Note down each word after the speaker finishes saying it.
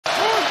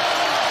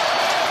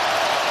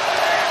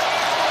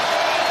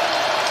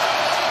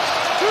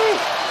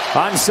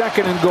on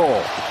 2nd and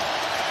goal.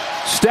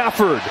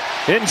 Stafford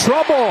in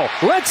trouble,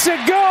 lets it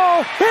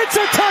go, it's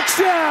a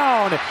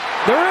touchdown!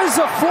 There is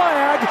a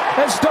flag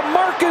as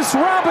DeMarcus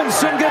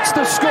Robinson gets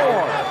the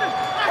score.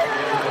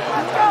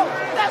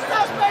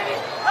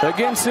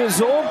 Against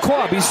his old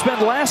club, he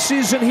spent last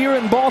season here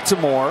in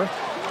Baltimore.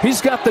 He's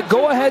got the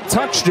go-ahead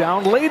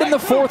touchdown late in the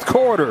 4th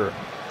quarter.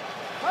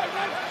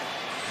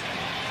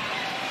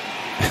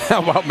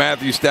 How about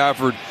Matthew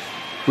Stafford?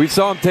 We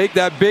saw him take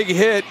that big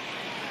hit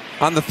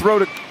on the throw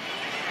to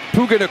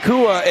Puka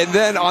Nacua, and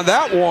then on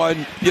that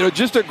one,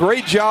 just a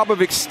great job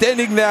of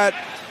extending that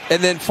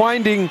and then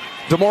finding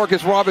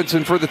DeMarcus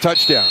Robinson for the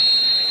touchdown.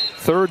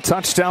 3rd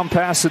touchdown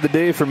pass of the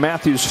day for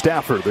Matthew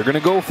Stafford. They're going to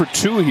go for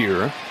 2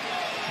 here.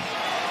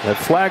 That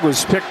flag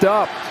was picked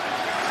up.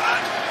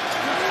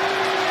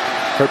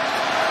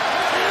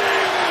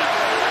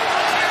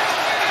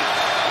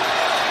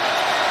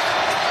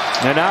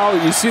 And now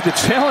you see the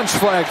challenge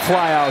flag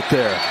fly out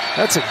there.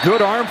 That's a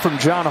good arm from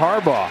John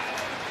Harbaugh.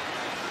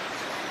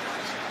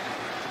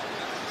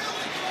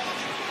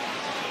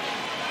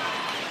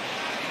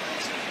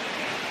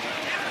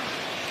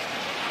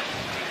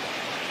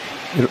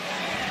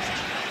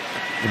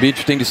 It'll be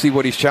interesting to see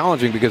what he's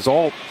challenging, because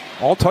all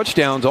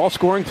touchdowns, all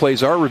scoring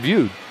plays are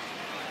reviewed.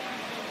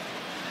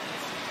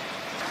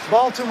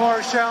 Baltimore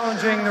is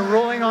challenging the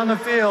ruling on the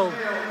field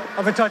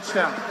of a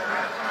touchdown.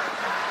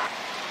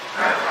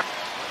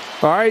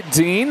 All right,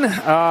 Dean,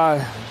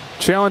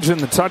 challenging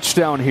the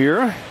touchdown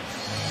here.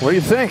 What do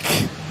you think?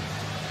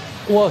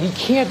 Well, he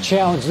can't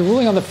challenge. The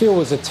ruling on the field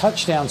was a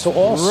touchdown, so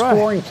all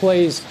scoring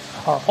plays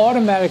are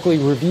automatically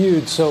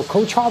reviewed. So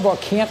Coach Harbaugh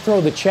can't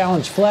throw the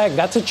challenge flag.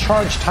 That's a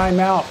charged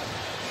timeout,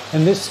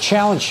 and this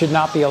challenge should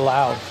not be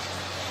allowed.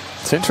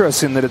 It's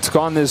interesting that it's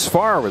gone this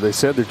far where they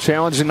said they're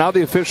challenging. Now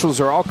the officials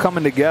are all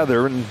coming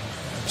together and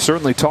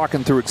certainly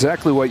talking through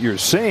exactly what you're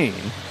saying.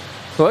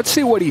 So let's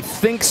see what he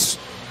thinks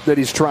that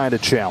he's trying to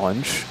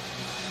challenge.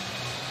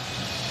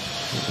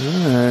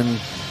 And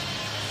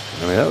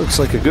that looks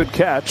like a good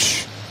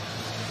catch.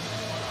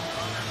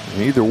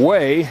 Either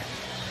way,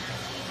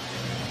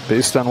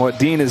 based on what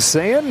Dean is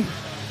saying,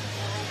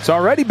 it's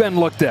already been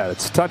looked at.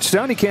 It's a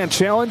touchdown. He can't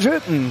challenge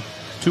it, and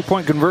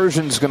 2-point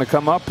conversion is going to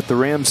come up with the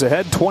Rams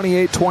ahead,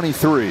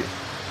 28-23.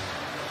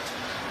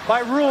 By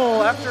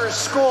rule, after a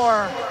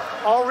score,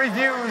 all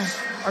reviews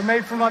are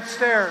made from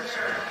upstairs.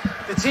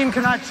 The team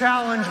cannot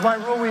challenge. By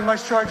rule, we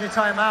must charge a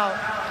timeout.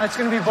 That's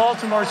going to be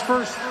Baltimore's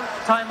first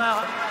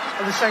timeout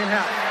of the 2nd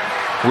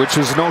half. Which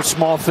is no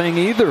small thing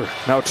either.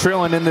 Now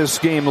trailing in this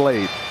game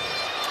late.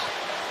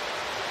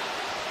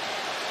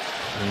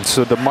 And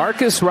so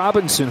DeMarcus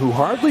Robinson, who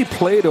hardly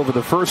played over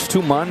the first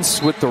 2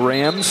 months with the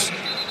Rams,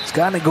 has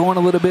gotten it going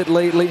a little bit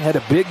lately. Had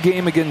a big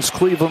game against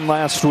Cleveland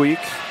last week.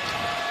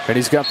 And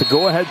he's got the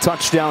go-ahead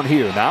touchdown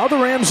here. Now the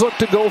Rams look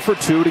to go for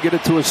 2 to get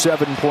it to a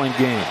 7-point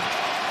game.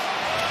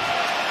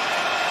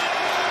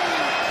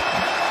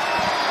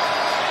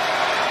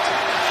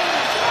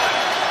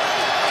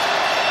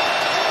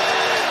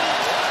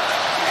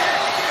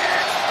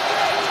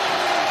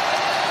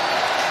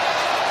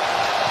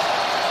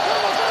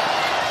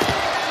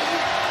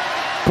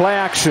 Play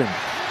action.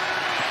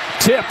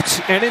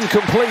 Tipped and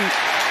incomplete.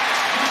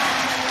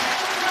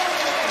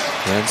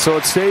 And so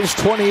it stays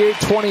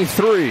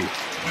 28-23.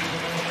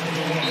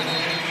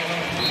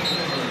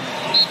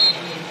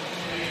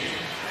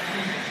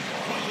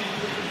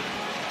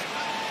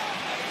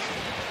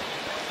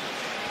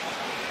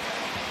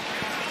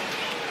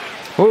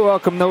 We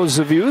welcome those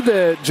of you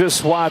that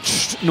just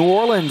watched New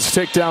Orleans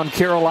take down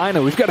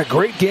Carolina. We've got a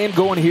great game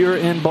going here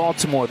in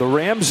Baltimore. The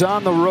Rams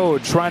on the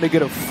road trying to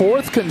get a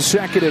 4th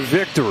consecutive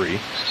victory.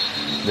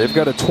 They've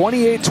got a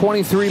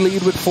 28-23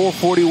 lead with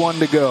 4:41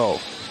 to go.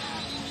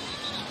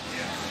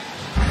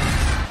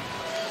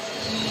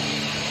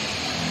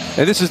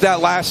 And this is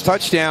that last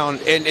touchdown,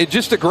 and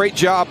just a great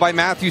job by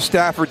Matthew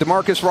Stafford.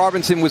 DeMarcus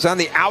Robinson was on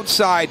the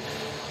outside.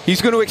 He's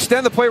going to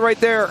extend the play right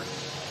there.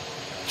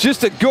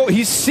 Just a go.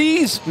 He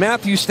sees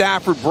Matthew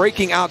Stafford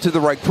breaking out to the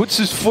right, puts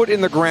his foot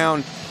in the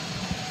ground,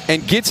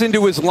 and gets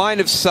into his line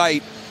of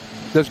sight.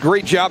 Does a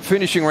great job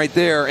finishing right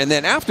there. And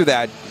then after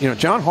that,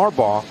 John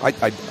Harbaugh,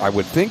 I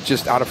would think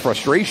just out of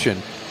frustration,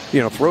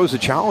 throws a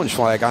challenge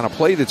flag on a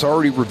play that's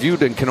already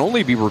reviewed and can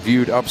only be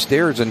reviewed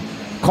upstairs, and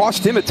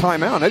cost him a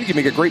timeout. I think you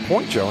make a great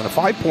point, Joe. In a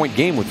 5-point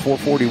game with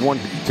 4:41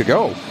 to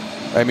go,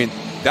 I mean,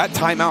 that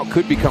timeout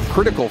could become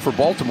critical for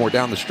Baltimore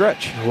down the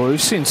stretch. Well,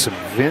 we've seen some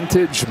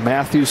vintage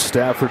Matthew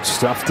Stafford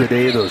stuff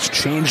today. Those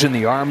changing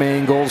the arm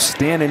angles,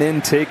 standing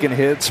in, taking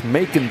hits,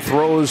 making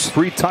throws,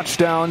 3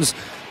 touchdowns.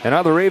 And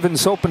now the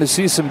Ravens hoping to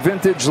see some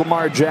vintage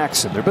Lamar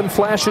Jackson. There have been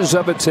flashes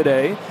of it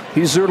today.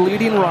 He's their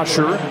leading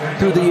rusher.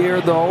 Through the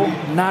air, though,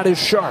 not as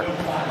sharp.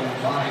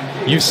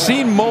 You've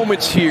seen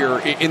moments here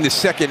in the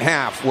 2nd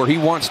half where he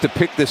wants to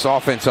pick this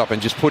offense up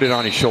and just put it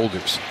on his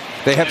shoulders.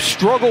 They have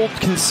struggled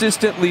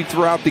consistently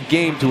throughout the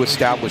game to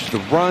establish the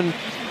run,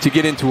 to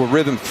get into a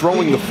rhythm,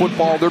 throwing the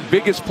football. Their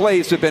biggest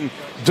plays have been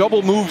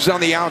double moves on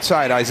the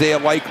outside, Isaiah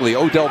Likely,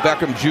 Odell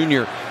Beckham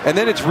Jr., and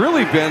then it's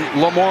really been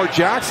Lamar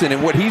Jackson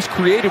and what he's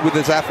created with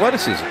his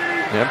athleticism.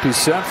 Empty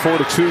set, 4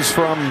 to choose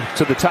from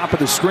to the top of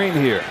the screen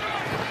here.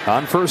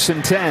 On 1st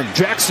and 10,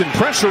 Jackson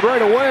pressured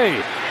right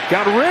away.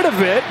 Got rid of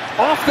it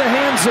off the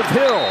hands of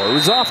Hill. It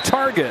was off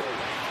target.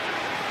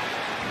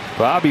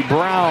 Bobby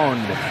Brown,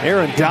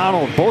 Aaron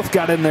Donald both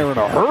got in there in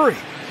a hurry.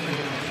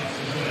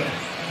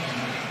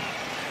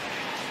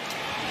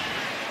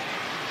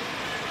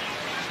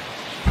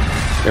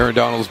 Aaron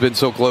Donald's been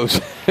so close.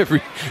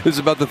 This is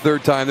about the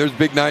 3rd time. There's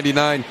Big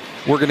 99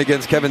 working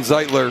against Kevin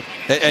Zeitler,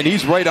 and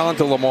he's right on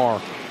to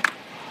Lamar.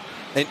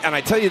 And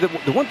I tell you, the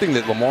one thing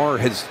that Lamar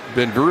has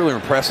been really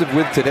impressive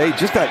with today,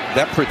 just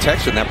that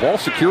protection, that ball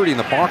security in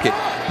the pocket.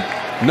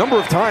 Number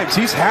of times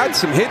he's had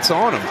some hits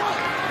on him.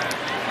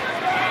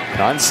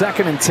 On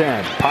 2nd and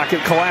 10,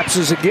 pocket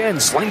collapses again,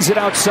 slings it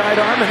outside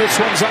arm, and this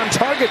one's on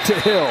target to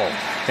Hill.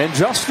 And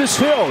Justice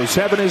Hill is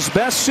having his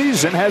best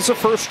season, has a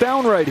 1st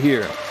down right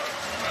here.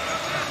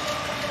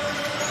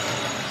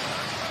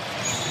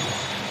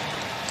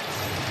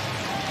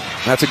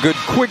 That's a good,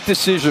 quick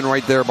decision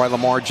right there by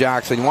Lamar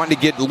Jackson. He wanted to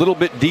get a little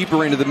bit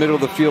deeper into the middle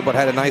of the field, but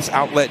had a nice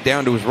outlet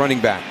down to his running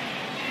back.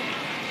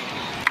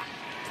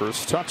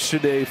 First touch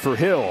today for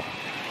Hill.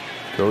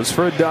 Goes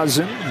for a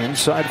dozen.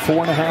 Inside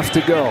 4.5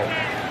 to go.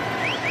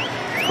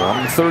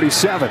 From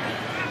 37.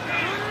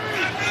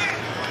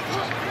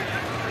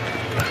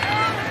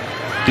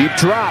 Deep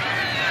drop.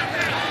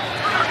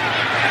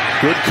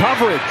 Good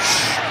coverage.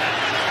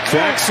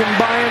 Jackson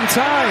buying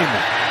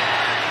time.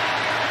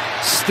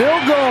 Still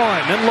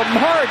going, and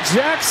Lamar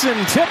Jackson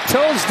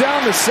tiptoes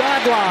down the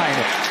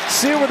sideline.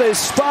 See where they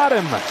spot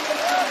him.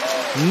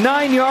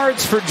 9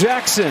 yards for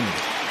Jackson.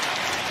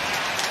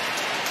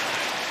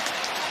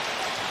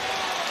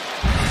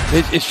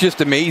 It's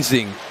just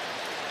amazing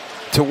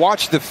to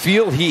watch the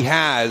feel he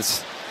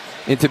has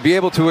and to be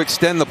able to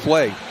extend the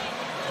play.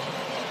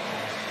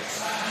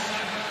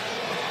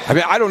 I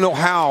mean, I don't know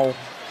how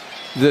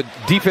the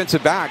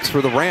defensive backs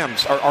for the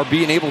Rams are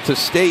being able to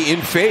stay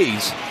in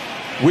phase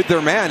with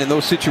their man in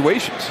those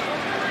situations.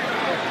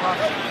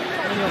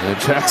 And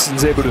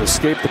Jackson's able to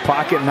escape the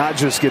pocket, not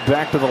just get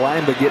back to the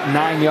line, but get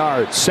 9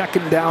 yards.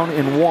 2nd down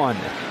and 1.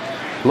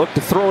 Look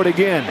to throw it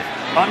again.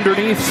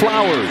 Underneath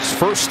Flowers.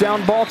 1st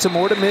down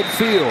Baltimore to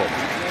midfield.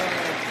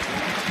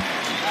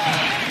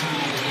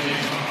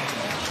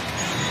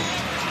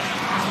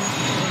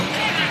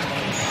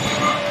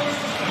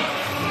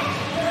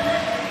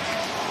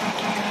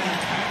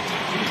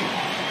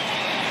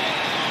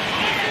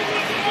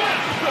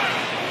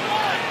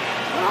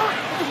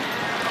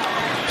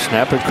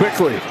 Snap it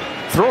quickly.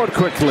 Throw it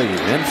quickly.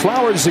 And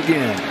Flowers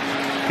again.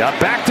 Got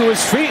back to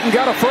his feet and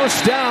got a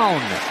 1st down.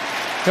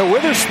 Now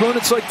Witherspoon,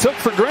 it's like took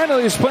for granted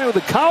he was playing with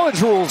the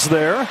college rules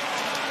there.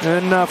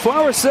 And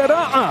Flowers said,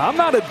 I'm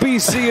not at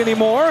BC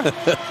anymore.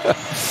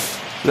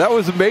 That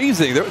was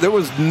amazing. There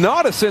was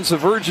not a sense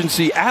of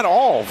urgency at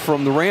all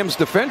from the Rams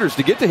defenders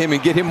to get to him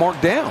and get him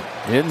marked down.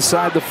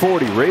 Inside the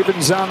 40.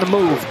 Ravens on the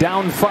move.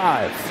 Down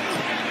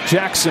 5.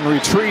 Jackson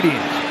retreating.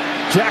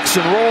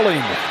 Jackson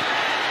rolling.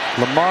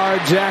 Lamar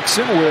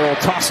Jackson will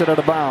toss it out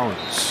of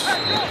bounds.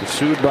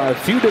 Pursued by a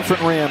few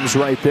different Rams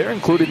right there,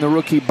 including the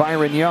rookie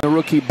Byron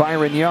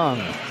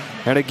Young.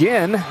 And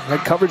again,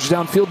 that coverage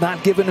downfield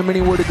not giving him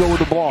anywhere to go with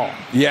the ball.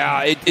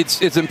 Yeah,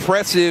 it's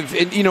impressive.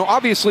 And, you know,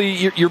 obviously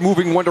you're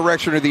moving one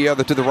direction or the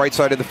other to the right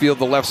side of the field,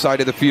 the left side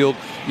of the field.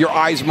 Your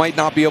eyes might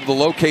not be able to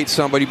locate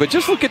somebody, but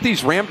just look at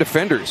these Ram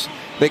defenders.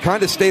 They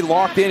kind of stay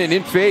locked in and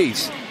in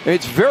phase.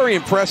 It's very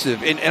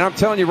impressive. And I'm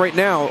telling you right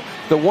now,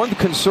 the one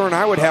concern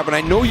I would have, and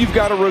I know you've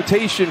got a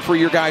rotation for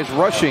your guys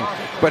rushing,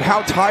 but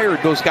how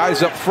tired those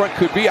guys up front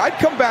could be. I'd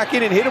come back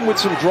in and hit them with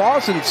some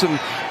draws and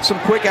some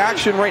quick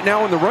action right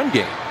now in the run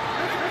game.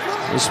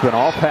 It's been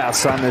all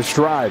pass on this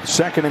drive.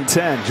 2nd and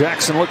 10.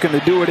 Jackson looking to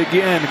do it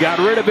again. Got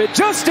rid of it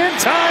just in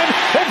time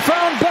and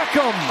found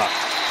Beckham.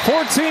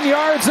 14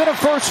 yards and a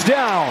 1st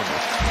down.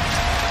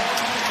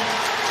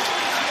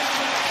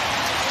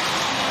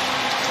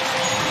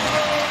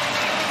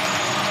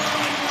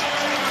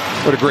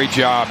 What a great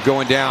job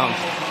going down.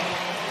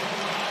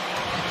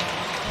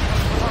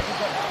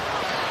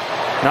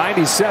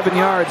 97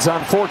 yards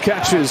on 4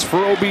 catches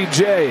for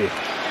OBJ.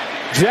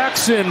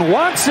 Jackson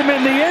wants him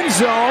in the end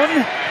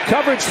zone.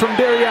 Coverage from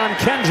Darion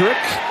Kendrick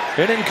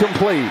and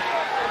incomplete.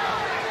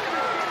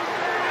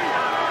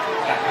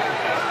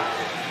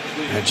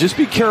 And just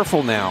be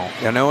careful now.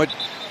 I know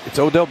it's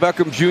Odell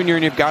Beckham Jr.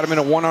 and you've got him in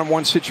a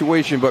one-on-one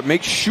situation, but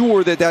make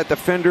sure that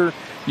defender,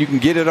 you can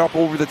get it up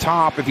over the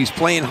top. If he's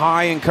playing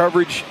high in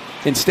coverage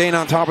and staying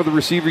on top of the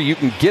receiver, you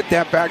can get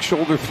that back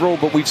shoulder throw.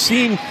 But we've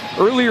seen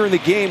earlier in the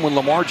game when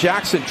Lamar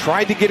Jackson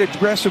tried to get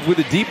aggressive with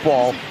a deep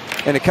ball,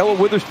 and Ahkello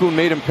Witherspoon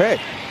made him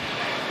pay.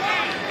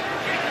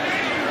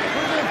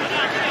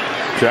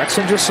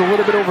 Jackson just a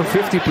little bit over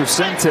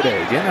 50%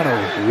 today. Again, on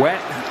a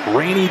wet,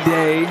 rainy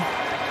day.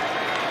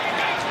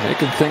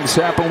 Making things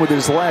happen with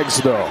his legs,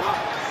 though.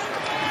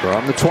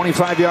 From the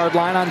 25-yard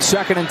line on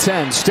 2nd and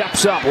 10.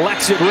 Steps up,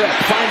 lets it rip.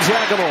 Finds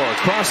Aguilar.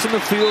 Crossing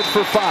the field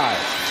for 5.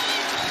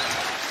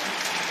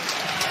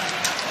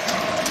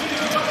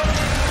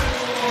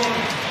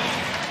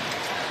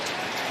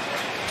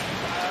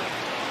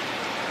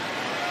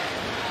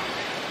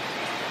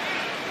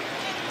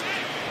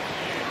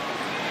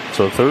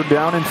 So 3rd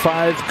down and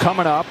 5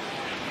 coming up.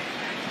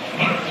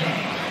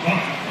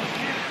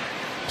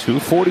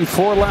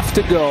 2:44 left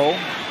to go.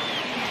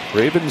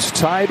 Ravens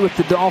tied with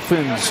the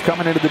Dolphins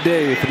coming into the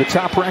day for the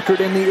top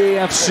record in the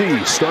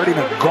AFC, starting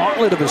a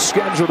gauntlet of a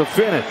schedule to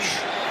finish.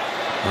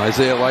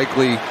 Isaiah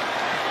Likely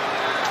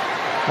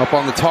up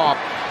on the top,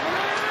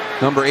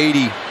 number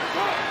 80,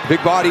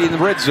 big body in the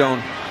red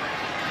zone.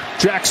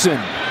 Jackson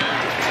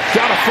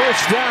got a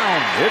 1st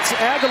down. It's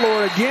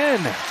Aguilar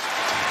again.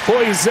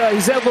 Boy, he's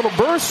had little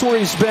bursts where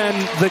he's been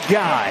the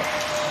guy.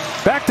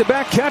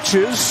 Back-to-back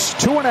catches,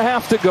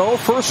 2.5 to go,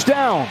 1st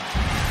down.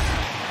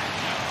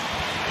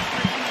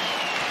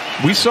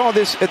 We saw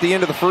this at the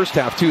end of the first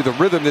half, too, the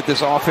rhythm that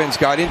this offense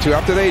got into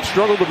after they had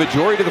struggled the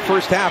majority of the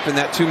first half in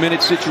that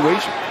 2-minute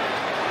situation.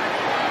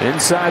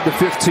 Inside the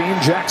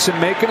 15, Jackson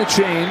making a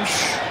change.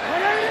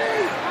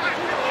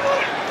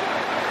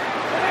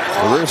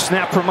 A rear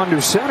snap from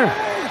under center.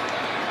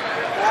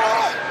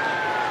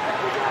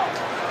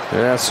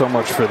 Yeah, so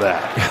much for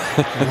that.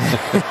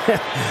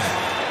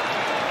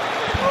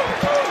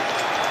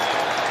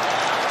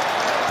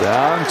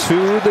 Down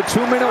to the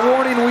 2-minute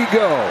warning we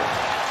go.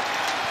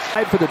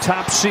 For the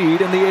top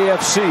seed in the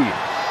AFC.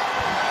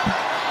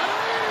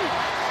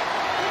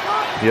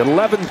 The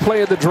 11th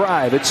play of the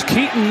drive. It's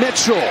Keaton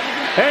Mitchell.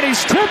 And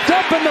he's tripped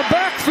up in the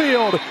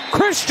backfield.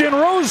 Christian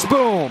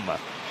Rozeboom.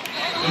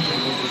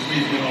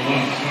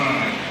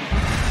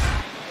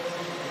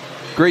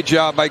 Great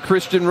job by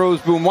Christian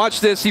Rozeboom. Watch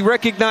this. He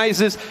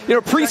recognizes,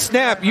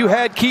 pre-snap, you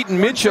had Keaton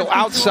Mitchell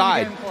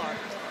outside.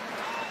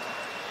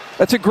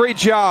 That's a great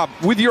job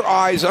with your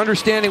eyes,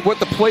 understanding what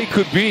the play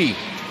could be.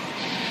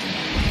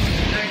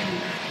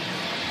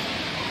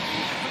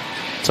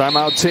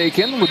 Timeout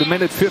taken with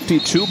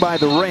 1:52 by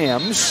the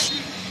Rams.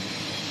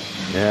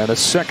 And a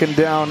 2nd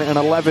down and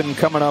 11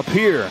 coming up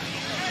here.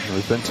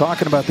 We've been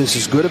talking about this.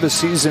 As good of a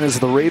season as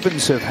the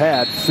Ravens have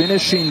had,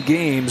 finishing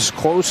games,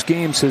 close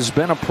games, has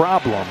been a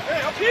problem.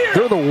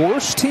 They're the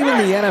worst team in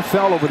the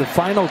NFL over the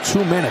final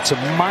 2 minutes, a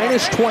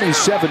minus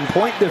 27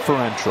 point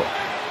differential.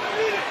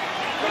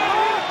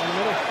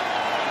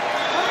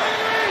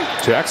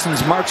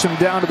 Jackson's marks him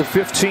down to the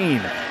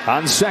 15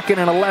 on 2nd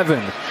and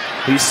 11.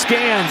 He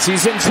scans.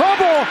 He's in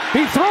trouble.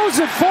 He throws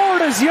it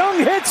forward as Young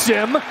hits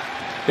him.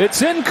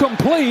 It's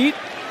incomplete.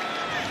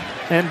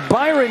 And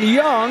Byron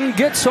Young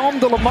gets home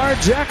to Lamar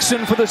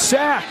Jackson for the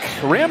sack.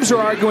 Rams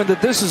are arguing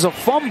that this is a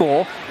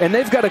fumble, and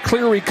they've got a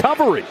clear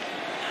recovery.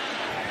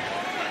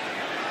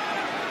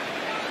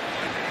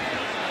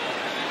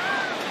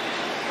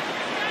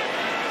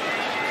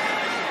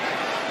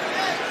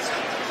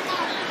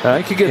 I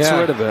think he gets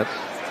rid of it.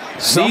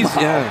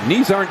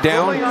 Knees aren't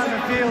down. The ruling on the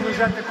field is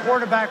that the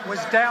quarterback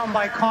was down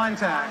by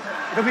contact.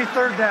 It'll be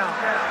 3rd down.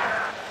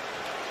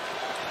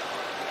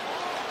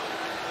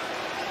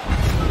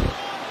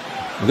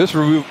 This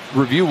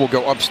review will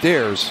go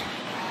upstairs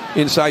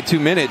inside 2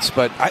 minutes,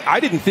 but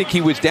I didn't think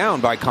he was down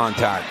by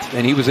contact,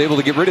 and he was able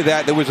to get rid of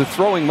that. There was a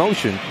throwing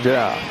motion.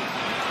 Yeah.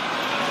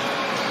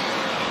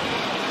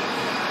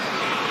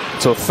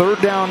 So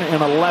 3rd down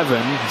and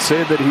 11.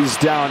 Say that he's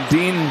down.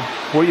 Dean,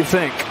 what do you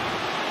think?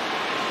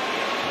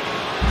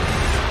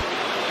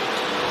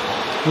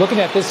 Looking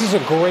at this is a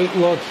great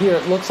look here.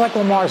 It looks like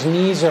Lamar's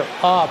knees are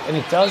up, and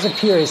it does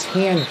appear his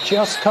hand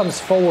just comes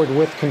forward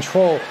with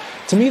control.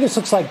 To me, this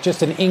looks like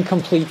just an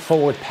incomplete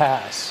forward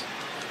pass.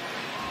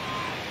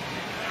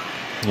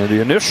 Yeah,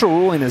 the initial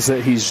ruling is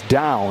that he's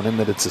down and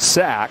that it's a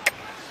sack,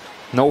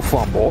 no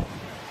fumble.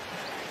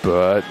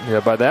 But yeah,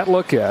 by that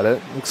look at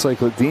it, looks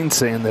like what Dean's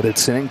saying, that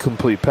it's an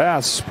incomplete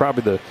pass.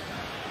 Probably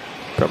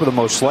the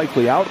most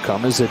likely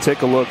outcome as they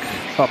take a look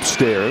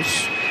upstairs.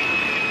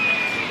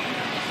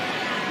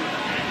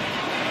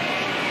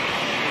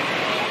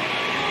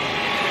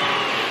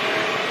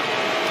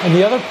 And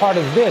the other part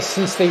of this,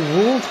 since they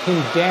ruled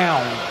him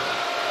down,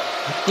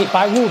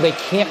 by rule they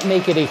can't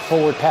make it a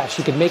forward pass.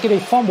 You can make it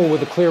a fumble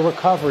with a clear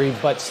recovery,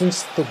 but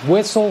since the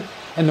whistle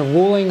and the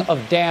ruling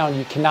of down,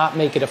 you cannot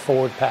make it a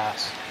forward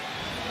pass.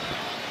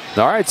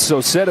 All right,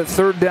 so set at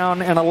 3rd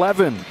down and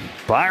 11.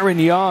 Byron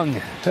Young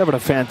having a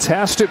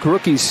fantastic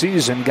rookie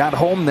season. Got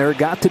home there,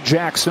 got to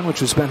Jackson, which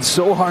has been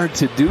so hard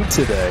to do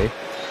today.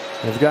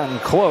 They've gotten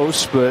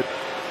close, but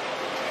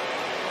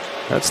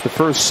that's the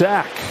first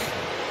sack.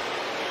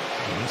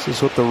 This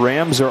is what the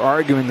Rams are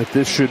arguing, that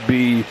this should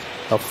be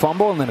a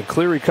fumble and then a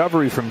clear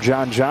recovery from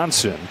John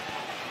Johnson.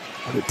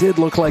 But it did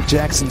look like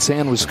Jackson's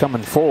hand was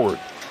coming forward.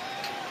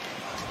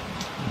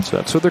 So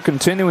that's what they're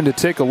continuing to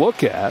take a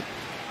look at.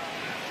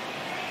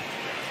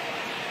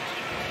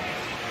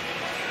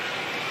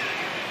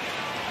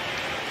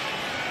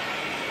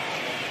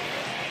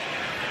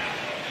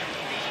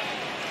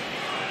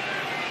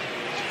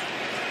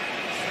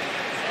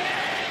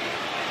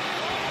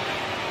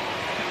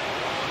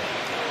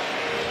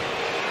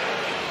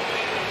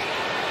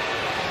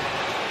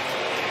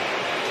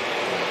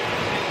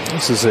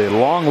 This is a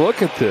long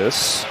look at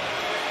this.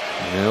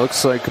 And it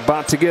looks like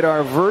about to get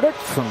our verdict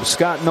from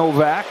Scott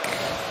Novak.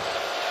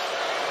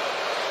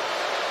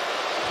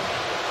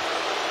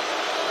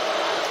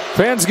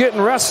 Fans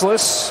getting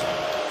restless.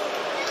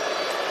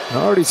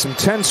 Already some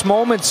tense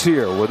moments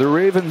here with the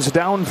Ravens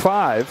down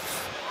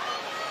 5.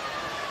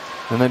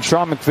 And then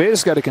Sean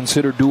McVay's got to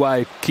consider, do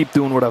I keep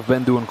doing what I've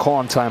been doing,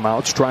 calling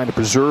timeouts, trying to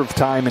preserve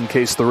time in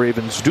case the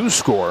Ravens do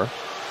score.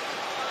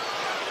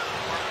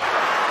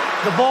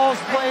 The ball's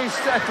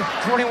placed at the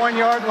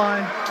 21-yard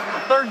line.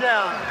 3rd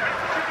down.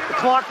 The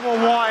clock will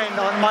wind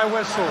on my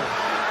whistle.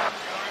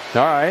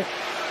 All right.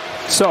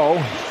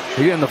 So,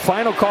 again, the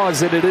final call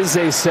is that it is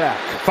a sack.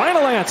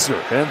 Final answer.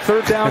 And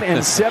 3rd down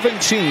and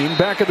 17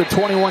 back at the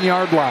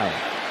 21-yard line.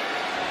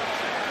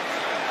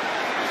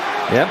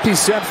 Empty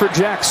set for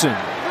Jackson.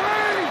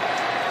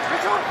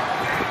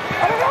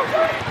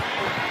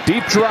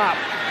 Deep drop.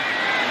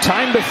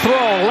 Time to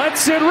throw.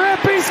 Lets it rip.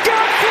 He's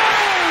got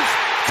Flowers.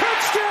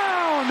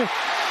 Touchdown.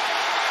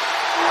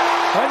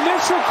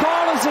 Initial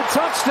call is a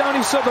touchdown.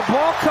 He saw the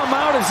ball come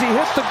out as he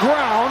hit the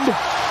ground.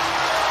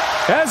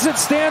 As it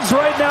stands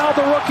right now,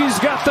 the rookie's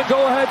got the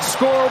go-ahead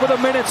score with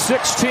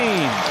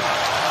 1:16.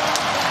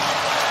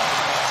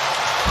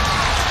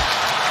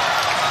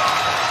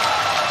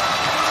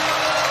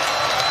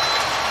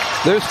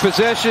 There's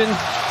possession.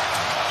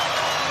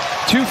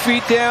 2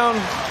 feet down.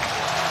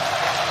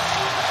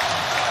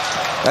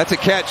 That's a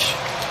catch.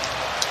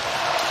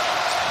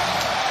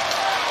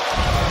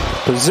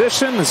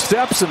 Position, the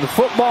steps, and the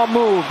football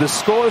move. The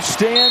score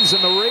stands,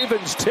 and the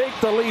Ravens take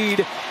the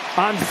lead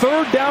on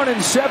 3rd down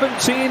and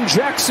 17.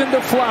 Jackson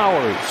to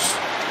Flowers.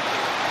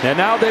 And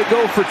now they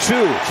go for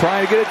 2,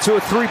 trying to get it to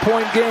a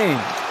 3-point game.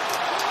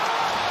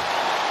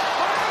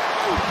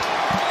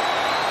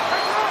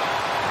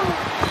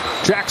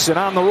 Jackson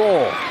on the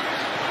roll.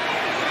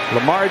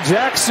 Lamar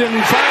Jackson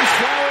finds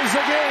Flowers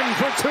again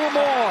for 2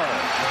 more.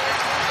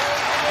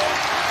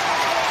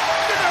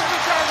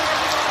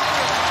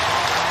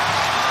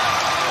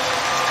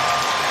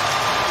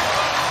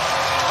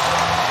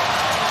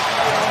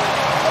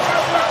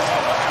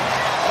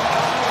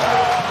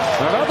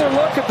 Another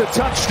look at the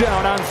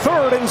touchdown on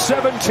 3rd and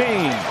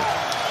 17.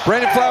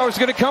 Brandon Flowers is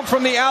going to come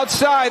from the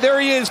outside. There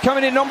he is,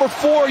 coming in number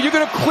 4. You're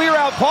going to clear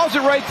out. Pause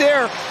it right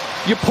there.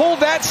 You pull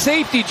that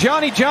safety,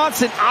 Johnny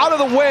Johnson, out of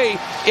the way.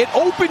 It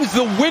opens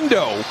the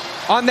window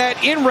on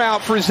that in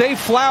route for Zay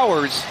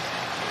Flowers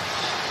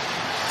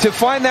to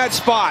find that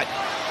spot.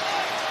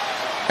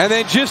 And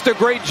then just a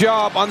great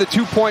job on the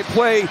 2-point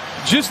play.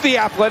 Just the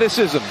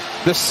athleticism,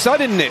 the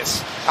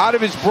suddenness out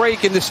of his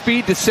break and the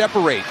speed to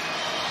separate.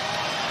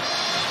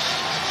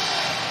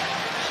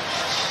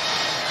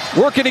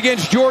 Working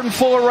against Jordan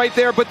Fuller right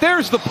there, but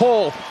there's the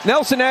pull.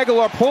 Nelson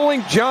Aguilar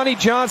pulling Johnny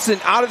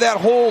Johnson out of that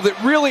hole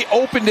that really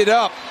opened it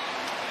up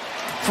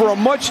for a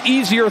much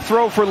easier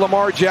throw for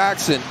Lamar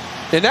Jackson.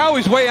 And now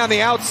he's way on the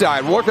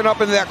outside, working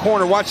up into that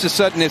corner. Watch the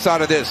suddenness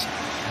out of this.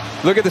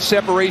 Look at the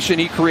separation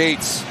he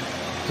creates.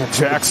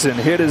 Jackson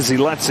hit as he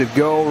lets it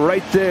go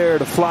right there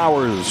to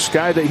Flowers.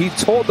 Guy that he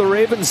told the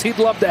Ravens he'd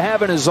love to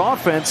have in his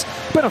offense.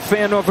 Been a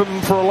fan of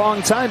him for a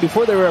long time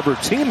before they were ever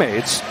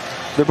teammates.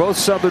 They're both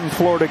Southern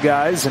Florida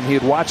guys, and he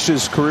had watched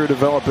his career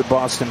develop at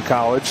Boston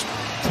College.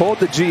 Told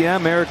the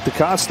GM, Eric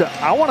DeCosta,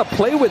 I want to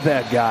play with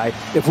that guy.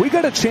 If we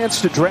got a chance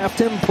to draft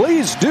him,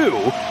 please do.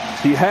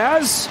 He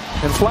has,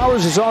 and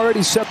Flowers has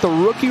already set the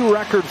rookie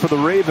record for the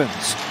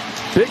Ravens.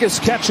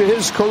 Biggest catch of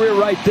his career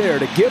right there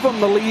to give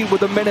him the lead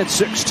with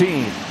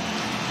 1:16.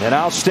 And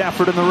Al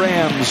Stafford and the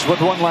Rams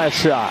with one last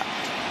shot.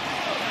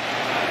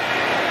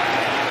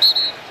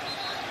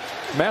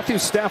 Matthew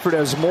Stafford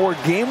has more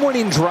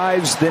game-winning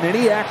drives than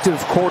any active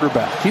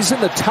quarterback. He's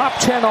in the top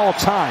 10 all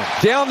time.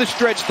 Down the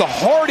stretch, the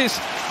hardest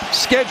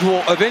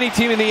schedule of any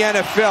team in the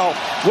NFL.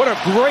 What a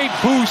great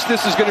boost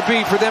this is going to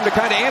be for them to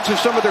kind of answer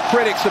some of their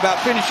critics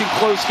about finishing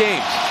close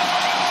games.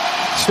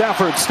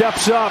 Stafford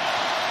steps up.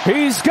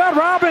 He's got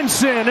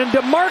Robinson, and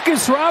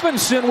DeMarcus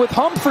Robinson with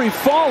Humphrey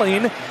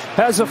falling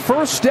has a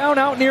first down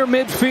out near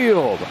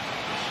midfield.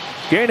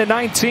 Gain of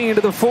 19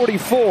 to the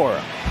 44.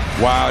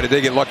 Wow, did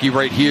they get lucky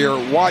right here.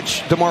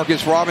 Watch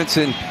DeMarcus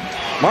Robinson.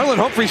 Marlon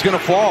Humphrey's going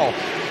to fall.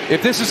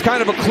 If this is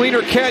kind of a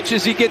cleaner catch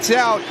as he gets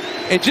out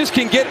and just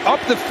can get up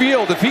the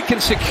field, if he can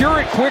secure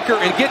it quicker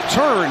and get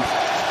turned.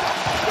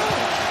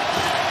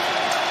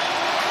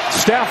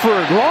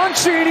 Stafford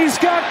launching, he's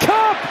got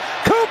Kupp.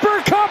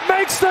 Cooper Kupp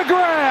makes the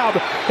grab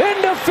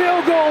into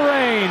field goal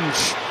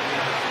range.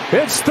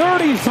 It's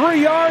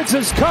 33 yards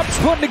as Kupp's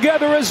putting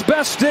together his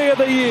best day of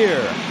the year.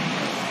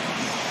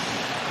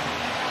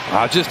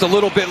 Just a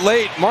little bit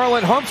late.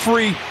 Marlon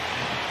Humphrey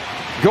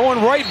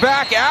going right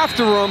back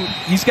after him.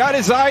 He's got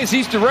his eyes.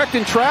 He's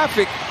directing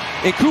traffic.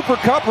 And Cooper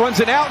Kupp runs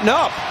an out and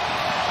up.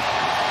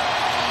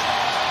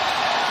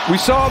 We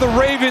saw the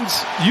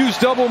Ravens use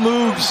double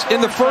moves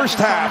in the first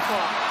half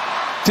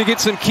to get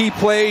some key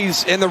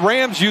plays. And the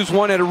Rams used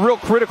one at a real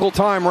critical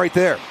time right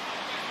there.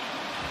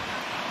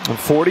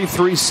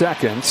 43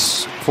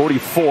 seconds,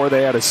 44.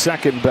 They had a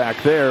second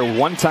back there.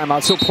 One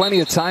timeout, so plenty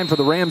of time for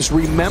the Rams.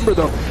 Remember,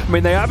 though, I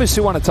mean, they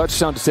obviously want a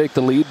touchdown to take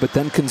the lead, but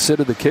then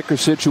consider the kicker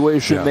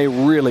situation. Yeah. They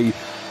really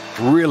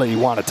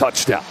want a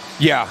touchdown.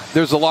 Yeah,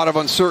 there's a lot of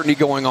uncertainty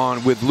going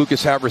on with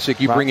Lucas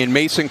Havrisik. You bring in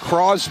Mason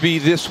Crosby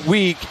this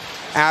week.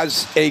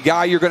 as a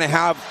guy you're going to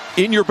have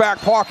in your back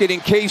pocket in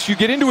case you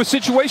get into a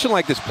situation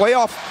like this.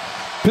 Playoff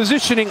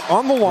positioning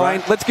on the line.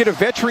 Right. Let's get a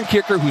veteran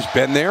kicker who's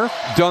been there,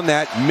 done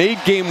that, made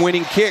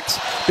game-winning kicks.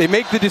 They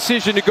make the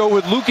decision to go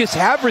with Lucas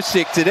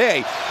Havrisik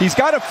today. He's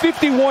got a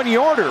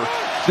 51-yarder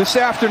this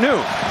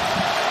afternoon.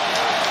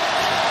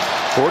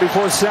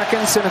 44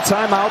 seconds and a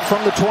timeout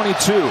from the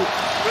 22.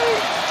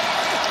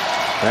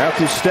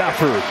 Matthew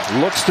Stafford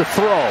looks to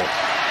throw.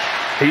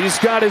 He's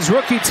got his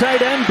rookie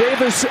tight end,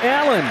 Davis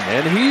Allen,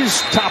 and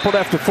he's toppled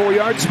after 4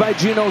 yards by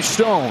Geno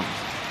Stone.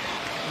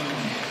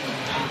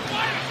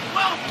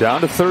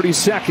 Down to 30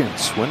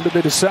 seconds. When did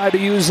they decide to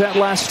use that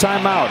last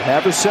timeout?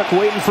 Havrisik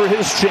waiting for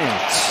his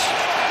chance.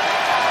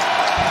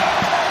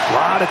 A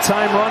lot of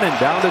time running.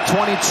 Down to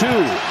 22.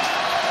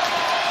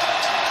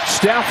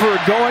 Stafford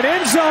going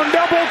end zone,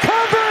 double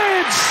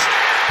coverage.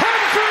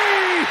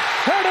 Humphrey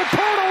had it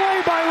pulled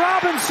away by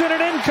Robinson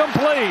and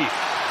incomplete.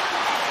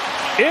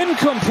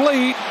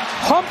 Incomplete.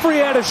 Humphrey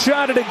had a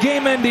shot at a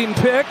game-ending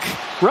pick.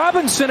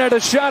 Robinson had a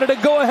shot at a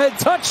go-ahead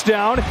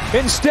touchdown.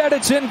 Instead,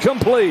 it's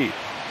incomplete.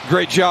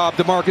 Great job,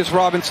 Demarcus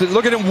Robinson.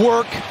 Look at him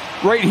work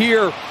right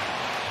here.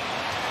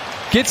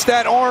 Gets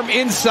that arm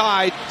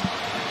inside.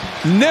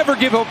 Never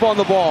give up on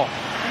the ball.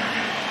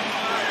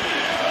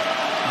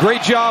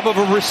 Great job of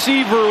a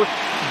receiver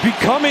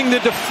becoming the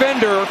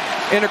defender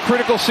in a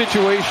critical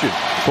situation.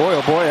 Boy,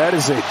 oh boy, that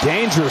is a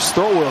dangerous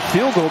throw where a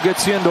field goal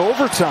gets you into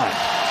overtime.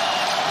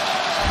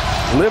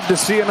 Live to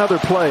see another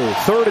play.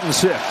 3rd and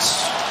 6.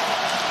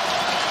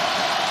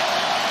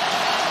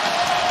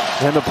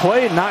 And the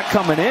play not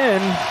coming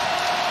in.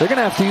 They're going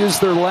to have to use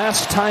their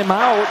last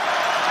timeout.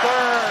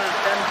 3rd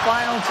and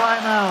final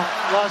timeout,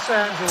 Los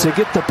Angeles. To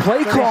get the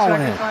play call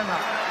in.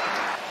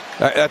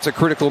 That's a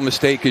critical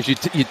mistake because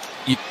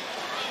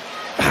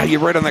you're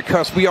right on the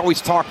cusp. We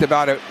always talked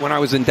about it when I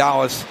was in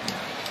Dallas.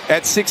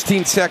 At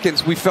 16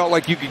 seconds, we felt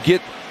like you could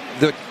get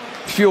the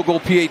field goal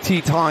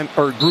PAT time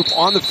or group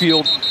on the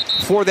field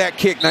for that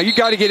kick. Now you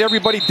got to get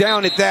everybody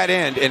down at that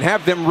end and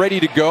have them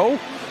ready to go.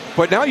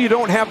 But now you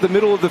don't have the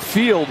middle of the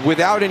field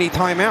without any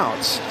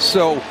timeouts.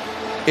 So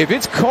if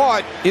it's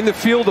caught in the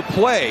field of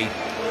play,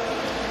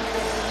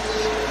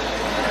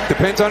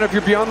 depends on if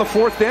you're beyond the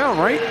 4th down,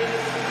 right?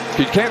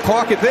 You can't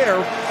clock it there.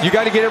 You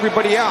got to get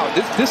everybody out.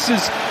 This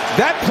is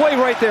that play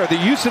right there. The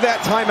use of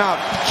that timeout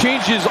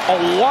changes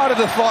a lot of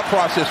the thought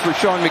process for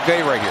Sean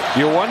McVay right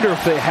here. You wonder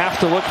if they have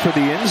to look for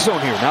the end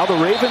zone here. Now the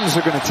Ravens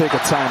are going to take a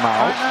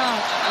timeout.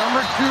 Timeout.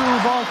 Number 2,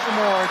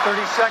 Baltimore.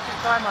 30-second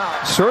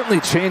timeout.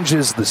 Certainly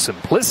changes the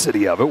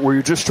simplicity of it, where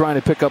you're just trying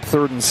to pick up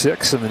 3rd and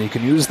 6, and then you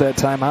can use that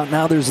timeout.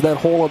 Now there's that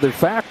whole other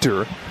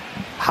factor.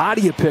 How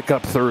do you pick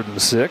up 3rd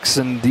and 6,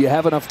 and do you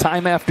have enough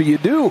time after you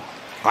do?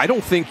 I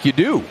don't think you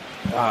do.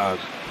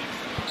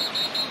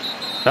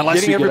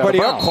 Unless getting you everybody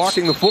get up,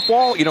 clocking the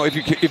football,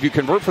 if you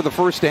convert for the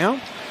 1st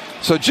down.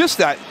 So just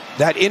that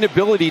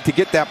inability to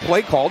get that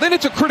play called, and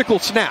it's a critical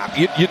snap.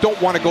 You don't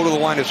want to go to the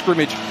line of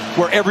scrimmage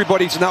where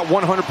everybody's not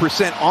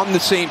 100% on the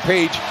same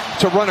page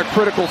to run a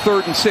critical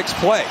 3rd and 6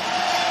 play.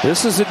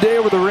 This is a day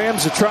where the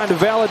Rams are trying to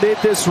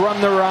validate this run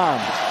they're on,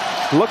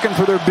 looking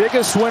for their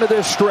biggest win of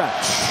this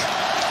stretch.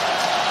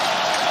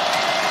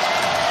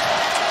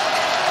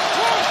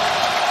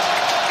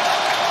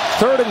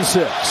 Third and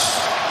 6.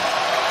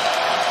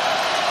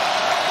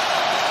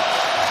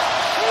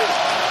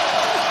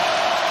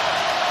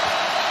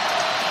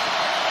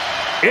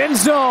 End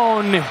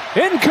zone,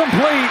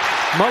 incomplete.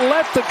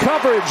 Millette the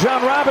coverage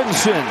on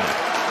Robinson.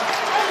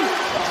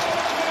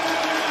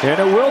 And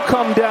it will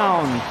come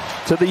down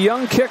to the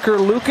young kicker,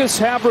 Lucas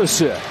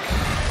Havrisik.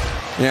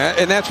 Yeah,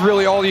 and that's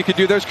really all you can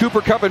do. There's Cooper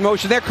Kupp in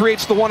motion. That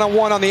creates the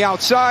one-on-one on the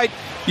outside.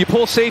 You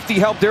pull safety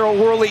help, Daryl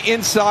Worley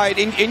inside,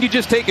 and you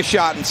just take a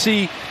shot and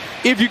see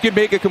if you can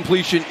make a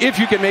completion, if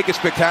you can make a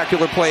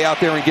spectacular play out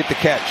there and get the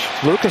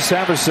catch. Lucas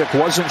Havrisik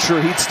wasn't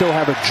sure he'd still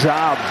have a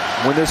job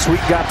when this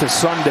week got to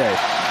Sunday.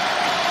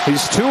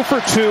 He's 2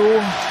 for 2.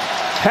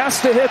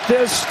 Has to hit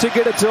this to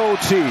get it to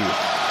OT.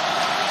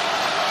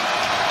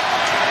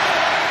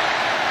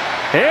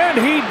 And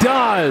he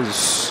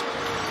does.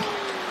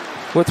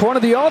 With one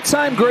of the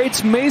all-time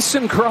greats,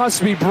 Mason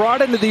Crosby,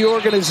 brought into the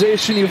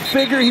organization, you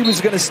figure he was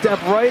going to step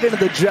right into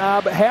the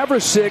job.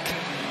 Havrisik,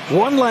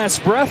 one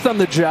last breath on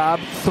the job,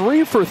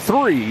 3 for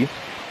 3.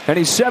 And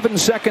he's 7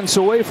 seconds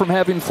away from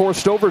having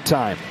forced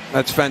overtime.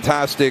 That's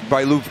fantastic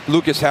by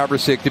Lucas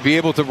Havrisik to be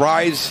able to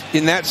rise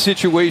in that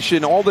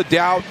situation, all the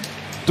doubt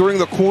during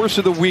the course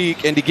of the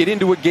week, and to get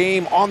into a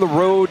game on the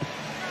road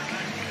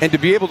and to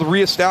be able to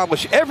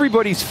reestablish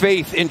everybody's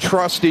faith and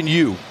trust in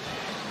you.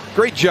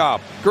 Great job.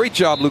 Great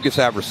job, Lucas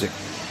Havrisik.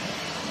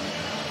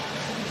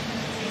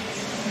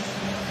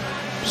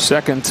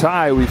 Second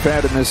tie we've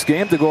had in this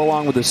game to go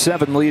along with the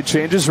 7 lead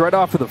changes. Right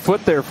off of the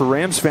foot there for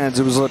Rams fans,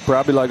 it was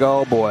probably like,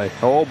 oh boy,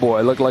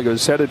 looked like it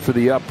was headed for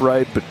the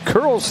upright, but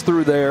curls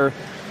through there.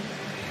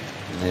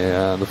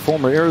 Yeah, the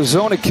former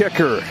Arizona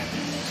kicker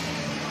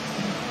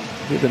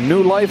with a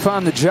new life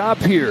on the job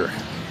here.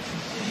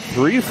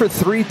 3 for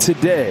 3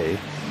 today.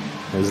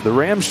 as the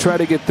Rams try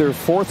to get their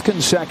 4th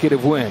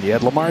consecutive win. You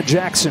had Lamar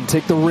Jackson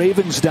take the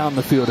Ravens down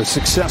the field, a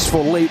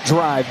successful late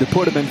drive to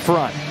put him in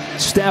front.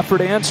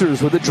 Stafford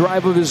answers with a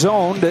drive of his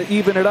own to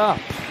even it up.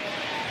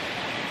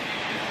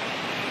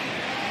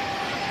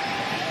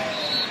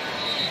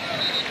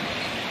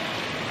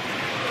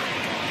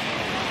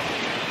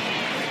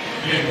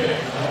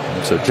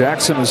 So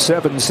Jackson is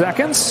 7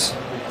 seconds.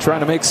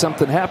 Trying to make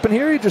something happen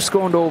here. You're just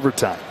going to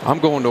overtime. I'm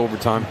going to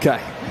overtime.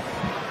 Okay.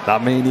 I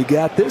mean, you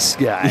got this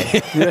guy.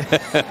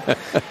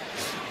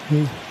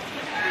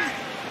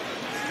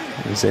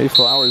 Zay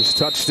Flowers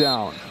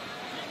touchdown.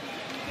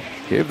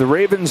 Gave the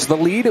Ravens the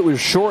lead. It was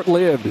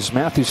short-lived as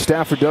Matthew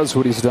Stafford does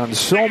what he's done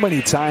so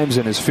many times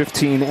in his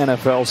 15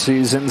 NFL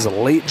seasons. A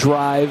late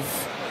drive.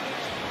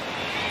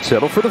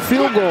 Settle for the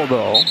field goal,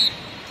 though.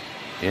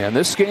 And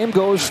this game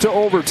goes to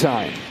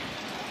overtime.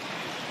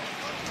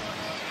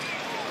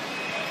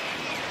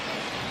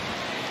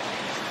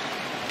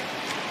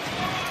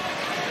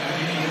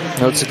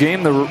 Now it's a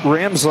game the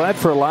Rams led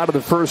for a lot of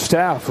the first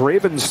half.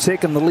 Ravens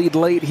taking the lead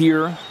late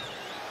here.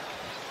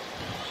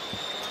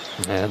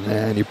 And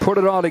then you put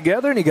it all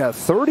together and you got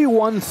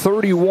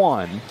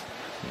 31-31.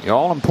 The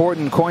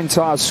all-important coin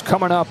toss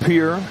coming up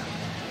here.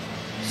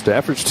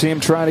 Stafford's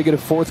team trying to get a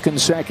 4th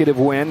consecutive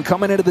win.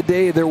 Coming into the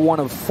day, they're one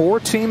of 4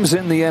 teams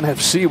in the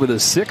NFC with a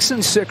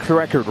 6-6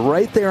 record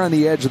right there on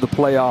the edge of the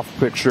playoff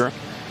picture.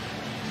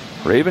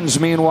 Ravens,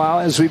 meanwhile,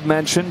 as we've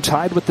mentioned,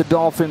 tied with the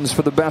Dolphins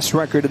for the best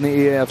record in the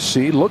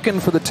AFC, looking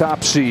for the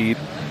top seed.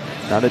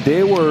 On a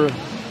day where,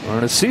 or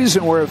in a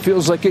season where it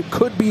feels like it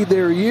could be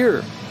their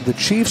year. The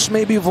Chiefs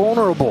may be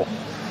vulnerable.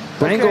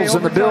 Bengals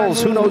and the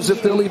Bills, who knows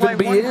if they'll even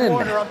be in.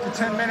 Up to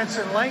 10 minutes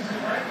in length.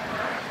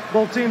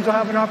 Both teams will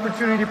have an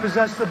opportunity to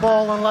possess the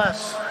ball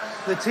unless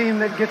the team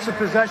that gets a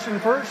possession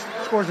first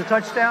scores a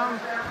touchdown,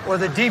 or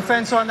the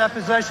defense on that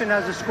possession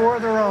has a score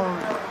of their own,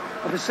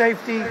 of a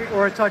safety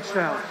or a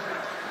touchdown.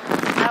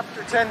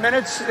 After 10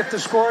 minutes, if the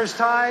score is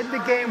tied, the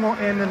game will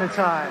end in a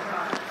tie.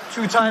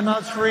 2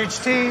 timeouts for each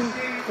team.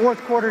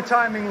 4th quarter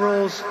timing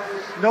rules.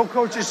 No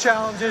coaches'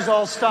 challenges.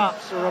 All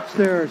stops are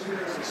upstairs.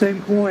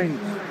 Same coin.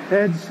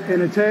 Heads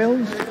and a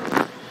tails.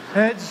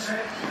 Heads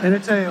and a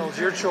tails.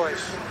 Your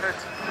choice.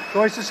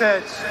 Choice is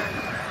heads.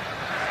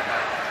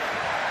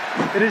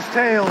 It is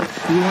tails.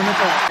 You want the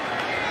ball.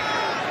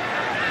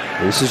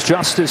 This is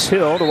Justice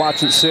Hill to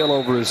watch it sail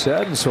over his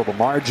head. And so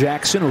Lamar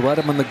Jackson, who led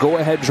him on the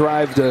go-ahead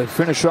drive to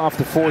finish off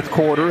the 4th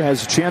quarter,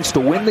 has a chance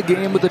to win the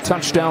game with a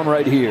touchdown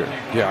right here.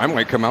 Yeah, I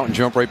might come out and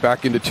jump right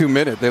back into 2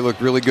 minutes. They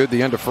looked really good at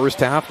the end of first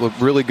half,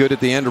 looked really good at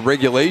the end of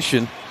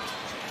regulation.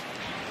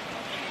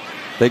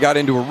 They got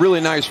into a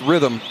really nice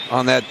rhythm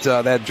on that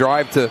that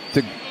drive to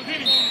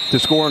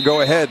score and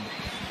go ahead,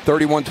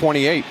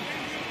 31-28.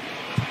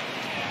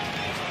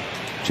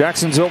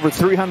 Jackson's over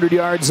 300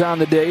 yards on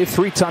the day,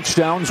 3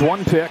 touchdowns,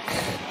 1 pick,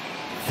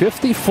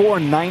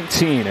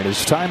 54-19 in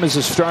his time as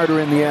a starter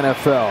in the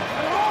NFL.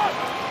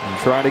 And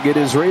trying to get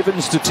his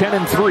Ravens to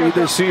 10-3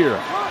 this year.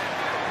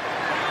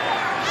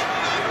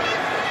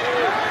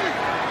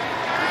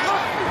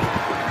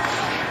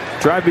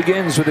 Drive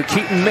begins with a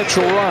Keaton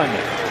Mitchell run.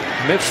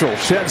 Mitchell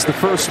sheds the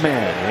first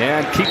man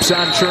and keeps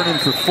on churning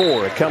for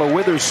 4. Ahkello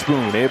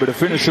Witherspoon able to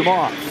finish him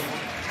off.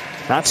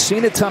 Not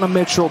seen a ton of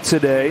Mitchell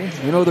today.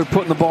 You know, they're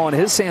putting the ball in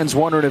his hands,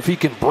 wondering if he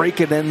can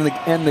break it and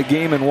end the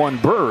game in one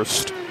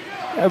burst.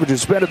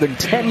 Averages better than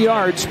 10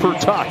 yards per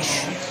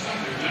touch.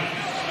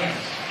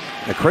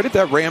 Now credit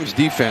that Rams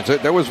defense.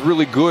 That was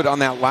really good on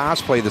that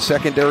last play. The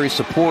secondary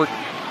support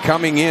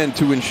coming in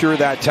to ensure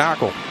that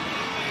tackle.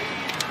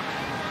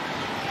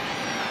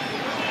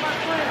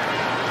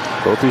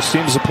 Both these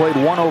teams have played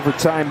 1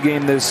 overtime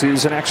game this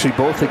season, actually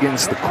both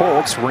against the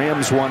Colts.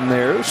 Rams won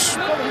theirs.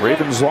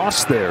 Ravens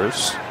lost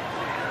theirs.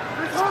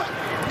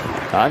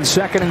 On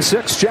 2nd and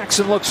 6,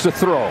 Jackson looks to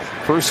throw.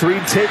 First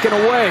read taken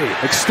away.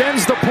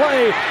 Extends the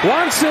play.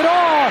 Wants it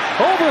all.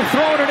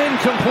 Overthrown and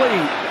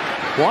incomplete.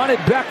 Wanted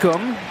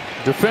Beckham.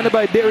 Defended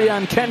by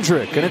Darion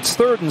Kendrick. And it's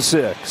 3rd and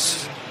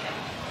 6.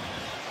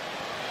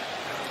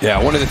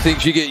 Yeah, one of the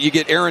things you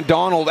get Aaron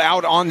Donald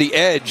out on the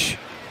edge,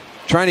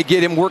 trying to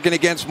get him working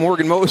against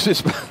Morgan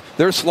Moses.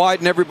 They're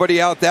sliding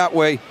everybody out that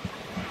way.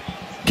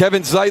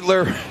 Kevin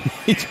Zeitler.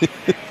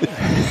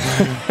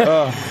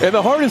 And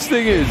the hardest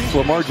thing is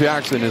Lamar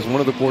Jackson is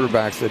one of the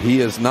quarterbacks that he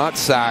has not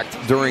sacked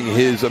during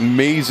his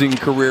amazing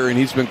career, and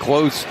he's been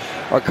close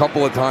a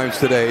couple of times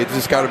today. It's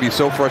just got to be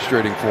so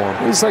frustrating for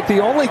him. He's like the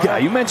only guy.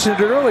 You mentioned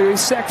it earlier. He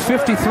sacked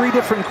 53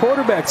 different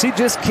quarterbacks. He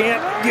just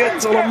can't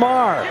get to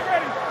Lamar.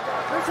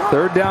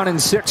 3rd down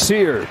and 6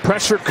 here.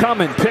 Pressure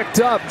coming. Picked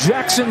up.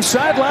 Jackson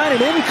sideline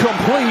and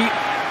incomplete.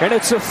 And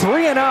it's a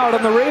 3-and-out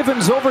on the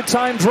Ravens'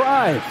 overtime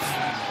drive.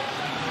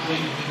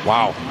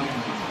 Wow.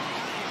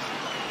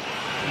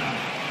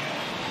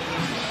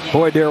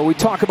 Boy, Darryl, we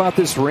talk about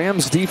this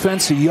Rams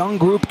defense, a young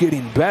group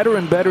getting better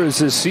and better as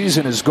this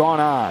season has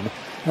gone on.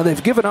 Now,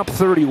 they've given up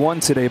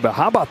 31 today, but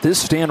how about this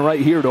stand right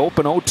here to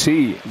open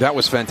OT? That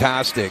was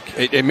fantastic.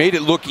 It made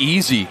it look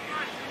easy.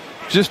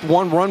 Just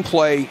 1 run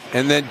play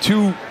and then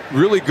 2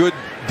 really good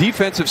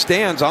defensive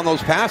stands on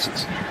those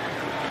passes.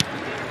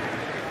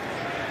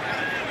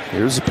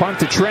 Here's a punt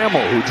to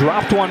Trammell, who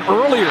dropped one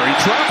earlier.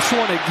 He drops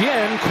one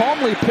again,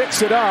 calmly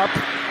picks it up,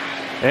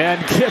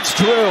 and gets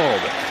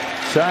drilled.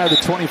 Shy of the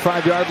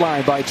 25-yard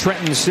line by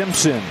Trenton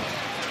Simpson.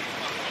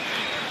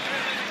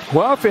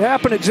 Well, if you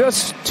happen to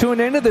just tune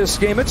into this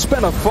game, it's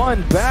been a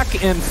fun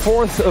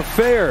back-and-forth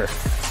affair.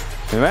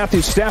 And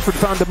Matthew Stafford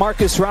found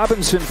Demarcus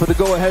Robinson for the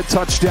go-ahead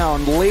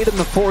touchdown late in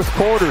the fourth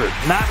quarter.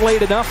 Not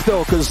late enough,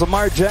 though, because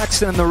Lamar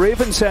Jackson and the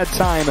Ravens had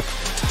time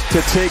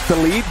to take the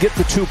lead, get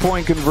the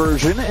two-point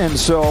conversion. And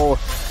so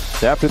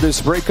after this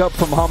breakup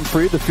from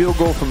Humphrey, the field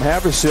goal from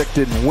Havrisik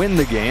didn't win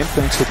the game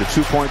thanks to the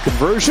two-point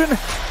conversion.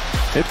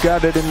 It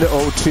got it into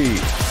OT.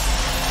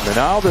 And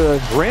now the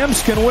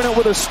Rams can win it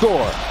with a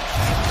score.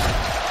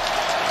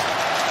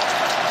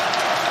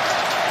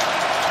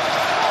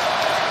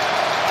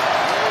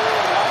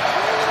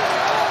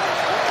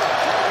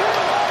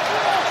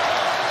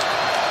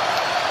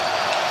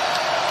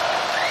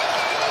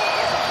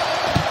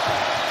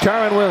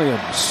 Kyren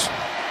Williams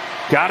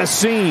got a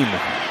seam.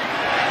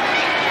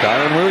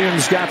 Kyren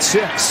Williams got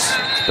 6.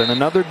 It's been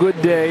another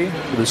good day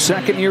for the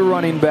second-year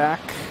running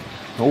back.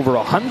 Over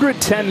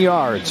 110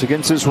 yards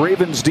against his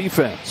Ravens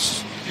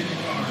defense.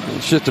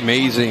 It's just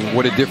amazing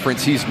what a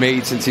difference he's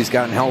made since he's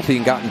gotten healthy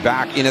and gotten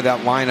back into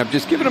that lineup.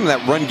 Just giving him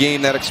that run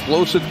game, that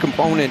explosive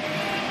component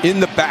in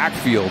the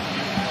backfield.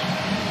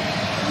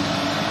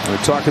 We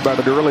talked about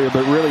it earlier,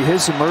 but really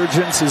his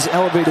emergence has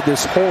elevated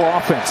this whole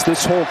offense,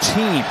 this whole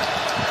team.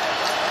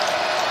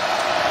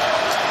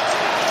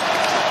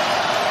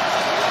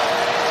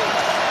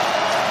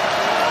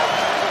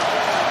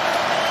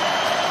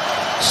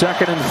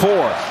 Second and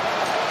 4.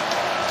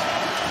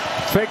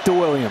 Fake to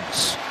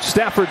Williams.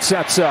 Stafford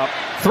sets up.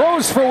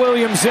 Throws for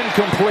Williams,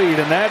 incomplete.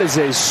 And that is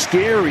a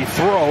scary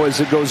throw as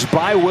it goes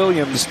by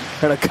Williams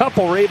and a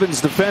couple Ravens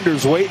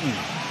defenders waiting.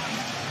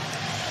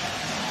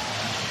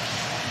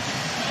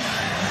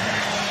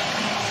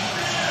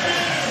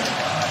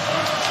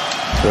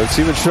 Let's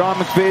see what Sean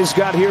McVay's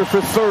got here for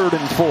 3rd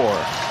and 4.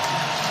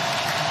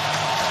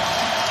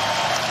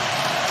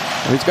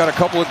 He's got a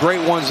couple of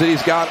great ones that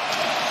he's got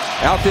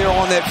out there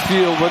on that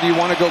field, whether you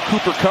want to go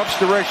Cooper Kupp's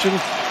direction.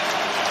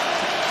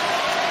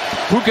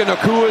 Puka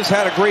Nacua's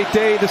had a great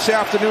day this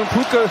afternoon.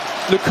 Puka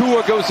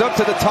Nacua goes up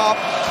to the top,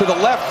 to the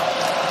left.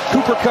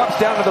 Cooper Kupp's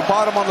down to the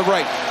bottom on the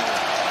right.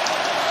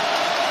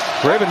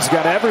 Ravens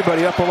got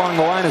everybody up along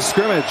the line of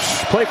scrimmage.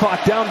 Play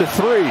clock down to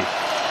 3.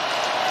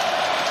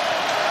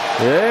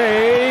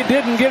 They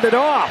didn't get it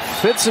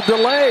off. It's a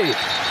delay.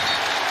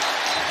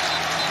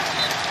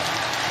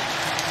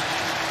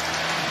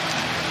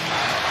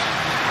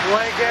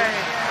 Delay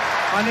game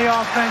on the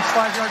offense,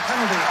 5-yard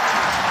penalty.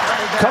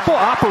 Couple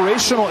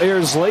operational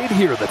errors late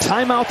here. The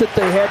timeout that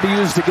they had to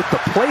use to get the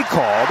play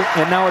called,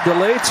 and now a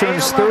delay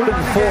turns 3rd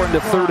and 4 into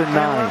 3rd and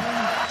 9.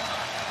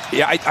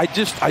 Yeah,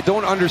 I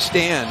don't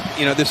understand,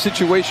 the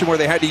situation where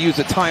they had to use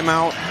a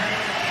timeout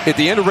at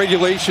the end of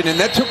regulation, and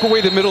that took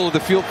away the middle of the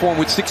field for them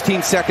with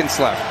 16 seconds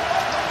left.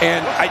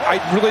 And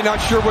I'm really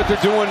not sure what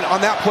they're doing on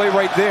that play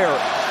right there.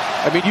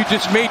 I mean, you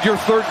just made your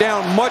 3rd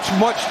down much,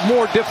 much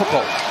more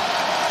difficult.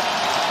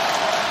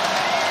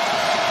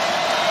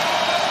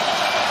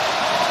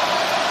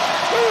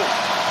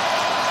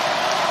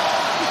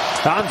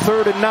 On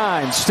 3rd and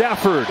 9,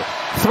 Stafford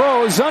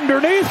throws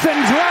underneath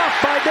and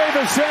dropped by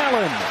Davis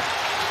Allen.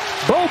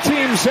 Both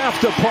teams have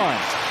to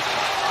punt.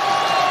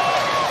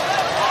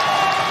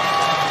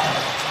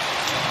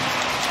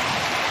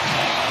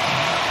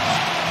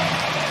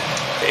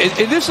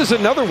 And this is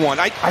another one.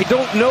 I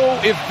don't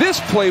know if this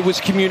play was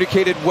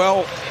communicated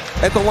well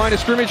at the line of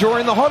scrimmage or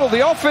in the huddle.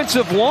 The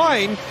offensive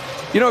line,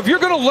 if you're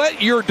going to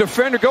let your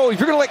defender go, if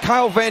you're going to let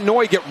Kyle Van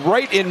Noy get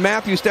right in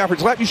Matthew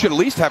Stafford's lap, you should at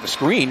least have a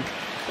screen.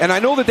 And I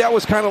know that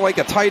was kind of like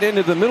a tight end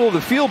in the middle of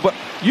the field, but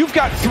you've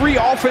got 3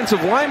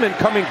 offensive linemen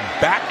coming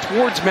back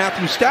towards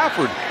Matthew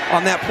Stafford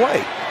on that play.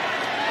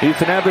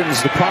 Ethan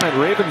Evans, the punt.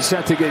 Ravens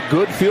set to get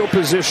good field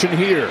position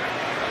here.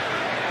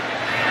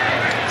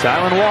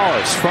 Tylan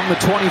Wallace from the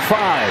 25.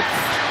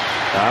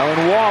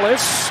 Tylan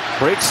Wallace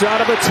breaks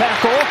out of a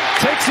tackle,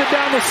 takes it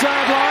down the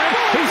sideline.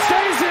 He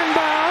stays in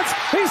bounds.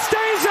 He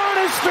stays on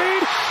his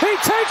feet. He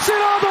takes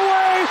it all the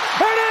way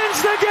and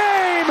ends the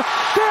game.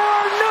 There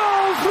are no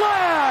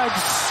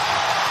flags.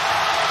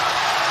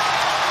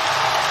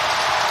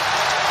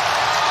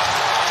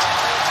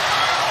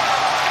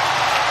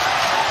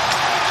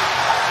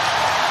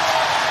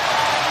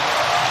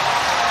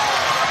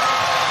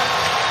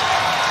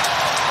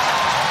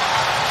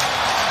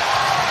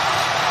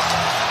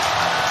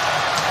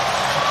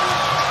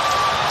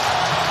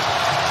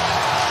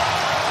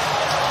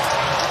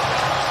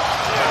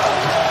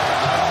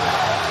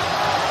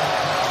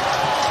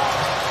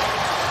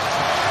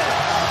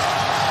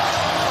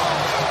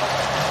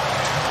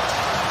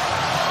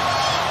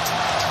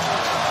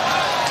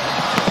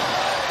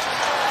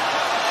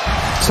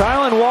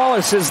 Tylan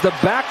Wallace is the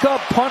backup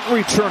punt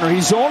returner.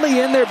 He's only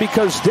in there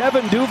because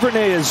Devin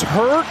Duvernay is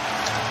hurt.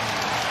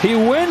 He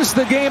wins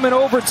the game in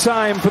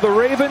overtime for the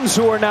Ravens,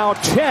 who are now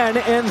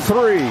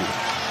 10-3.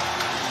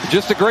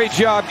 Just a great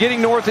job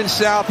getting north and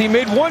south. He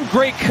made one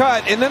great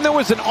cut, and then there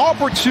was an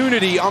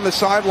opportunity on the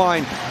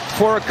sideline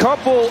for a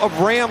couple of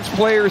Rams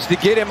players to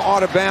get him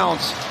out of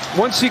bounds.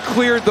 Once he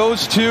cleared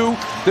those two,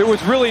 there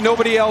was really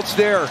nobody else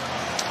there.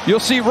 You'll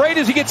see right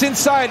as he gets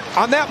inside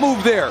on that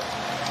move there.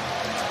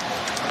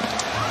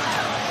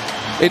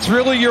 It's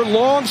really your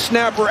long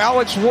snapper,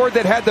 Alex Ward,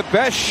 that had the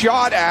best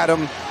shot at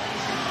him.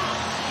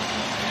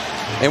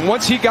 And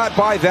once he got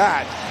by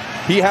that,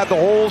 he had the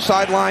whole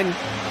sideline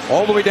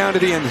all the way down to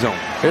the end zone.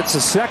 It's the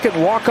second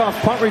walk-off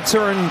punt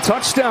return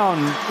touchdown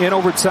in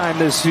overtime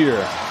this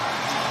year.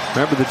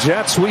 Remember the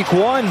Jets week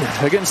 1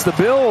 against the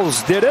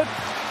Bills did it.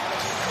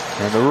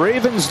 And the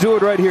Ravens do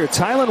it right here.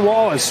 Tylan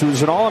Wallace,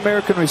 who's an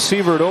All-American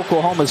receiver at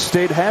Oklahoma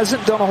State,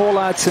 hasn't done a whole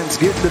lot since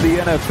getting to the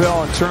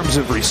NFL in terms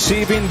of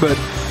receiving, but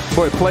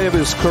boy, play of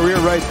his career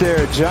right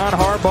there. John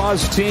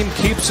Harbaugh's team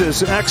keeps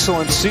this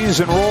excellent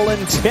season rolling,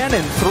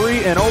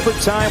 10-3 in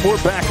overtime.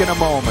 We're back in a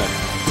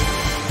moment.